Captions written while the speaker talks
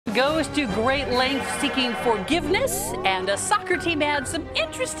Goes to great lengths seeking forgiveness, and a soccer team adds some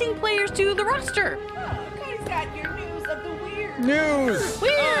interesting players to the roster. Cody's got your news of the weird. News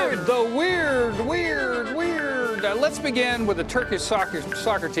Weird. of the weird. Let's begin with the Turkish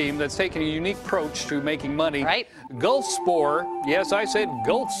soccer team that's taking a unique approach to making money. Right. Gulfspor, yes, I said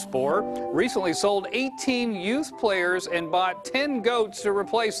Gulfspor, recently sold 18 youth players and bought 10 goats to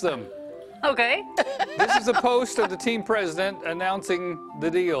replace them. Okay. This is a post of the team president announcing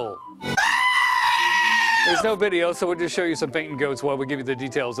the deal. There's no video, so we'll just show you some fainting goats while we give you the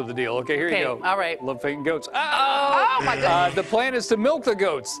details of the deal. Okay, here you go. All right. Love fainting goats. Oh, my goodness. The plan is to milk the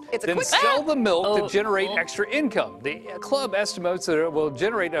goats, then sell the milk to generate Oh. extra income. The club estimates that it will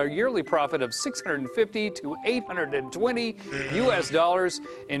generate a yearly profit of $650 to $820 US.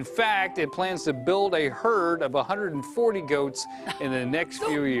 In fact, it plans to build a herd of 140 goats in the next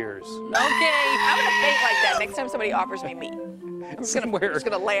few years. Okay, I'm going to faint like that next time somebody offers me meat. I'm just going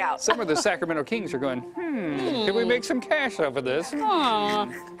to lay out. Some of the Sacramento Kings are going, can we make some cash off of this?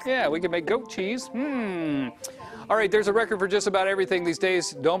 Yeah, we can make goat cheese. All right, there's a record for just about everything these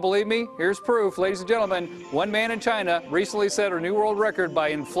days. Don't believe me? Here's proof. Ladies and gentlemen, one man in China recently set a new world record by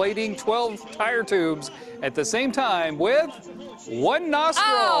inflating 12 tire tubes at the same time with one nostril.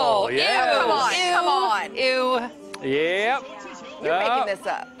 Oh, yes. Come on. Ew. Yep. You're making this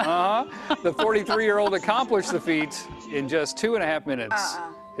up. The 43-year-old accomplished the feat in just 2.5 minutes.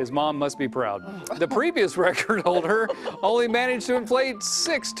 His mom must be proud. The previous record holder only managed to inflate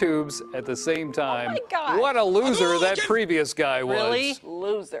 6 tubes at the same time. Oh my God. What a loser that previous guy was. Really?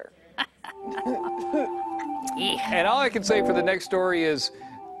 Loser. And all I can say for the next story is,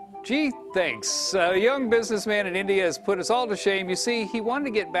 gee, thanks. A young businessman in India has put us all to shame. You see, he wanted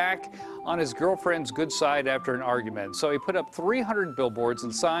to get back on his girlfriend's good side after an argument. So he put up 300 billboards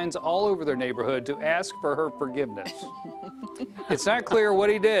and signs all over their neighborhood to ask for her forgiveness. It's not clear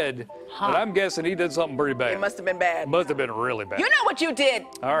what he did, but I'm guessing he did something pretty bad. It must have been bad. Must have been really bad. You know what you did.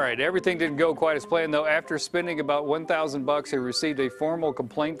 All right, everything didn't go quite as planned, though. After spending about $1,000, he received a formal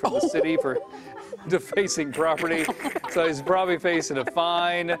complaint from the city for defacing property. So he's probably facing a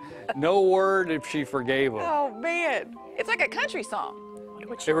fine. No word if she forgave him. Oh, man. It's like a country song.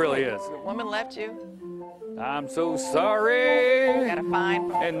 It really is. The woman left you. I'm so sorry. Got a fine.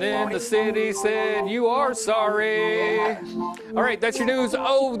 And then the city said, you are sorry. All right, that's your news.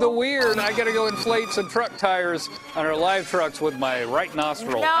 Oh, the weird. I got to go inflate some truck tires on our live trucks with my right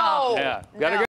nostril. No. Yeah, got to go.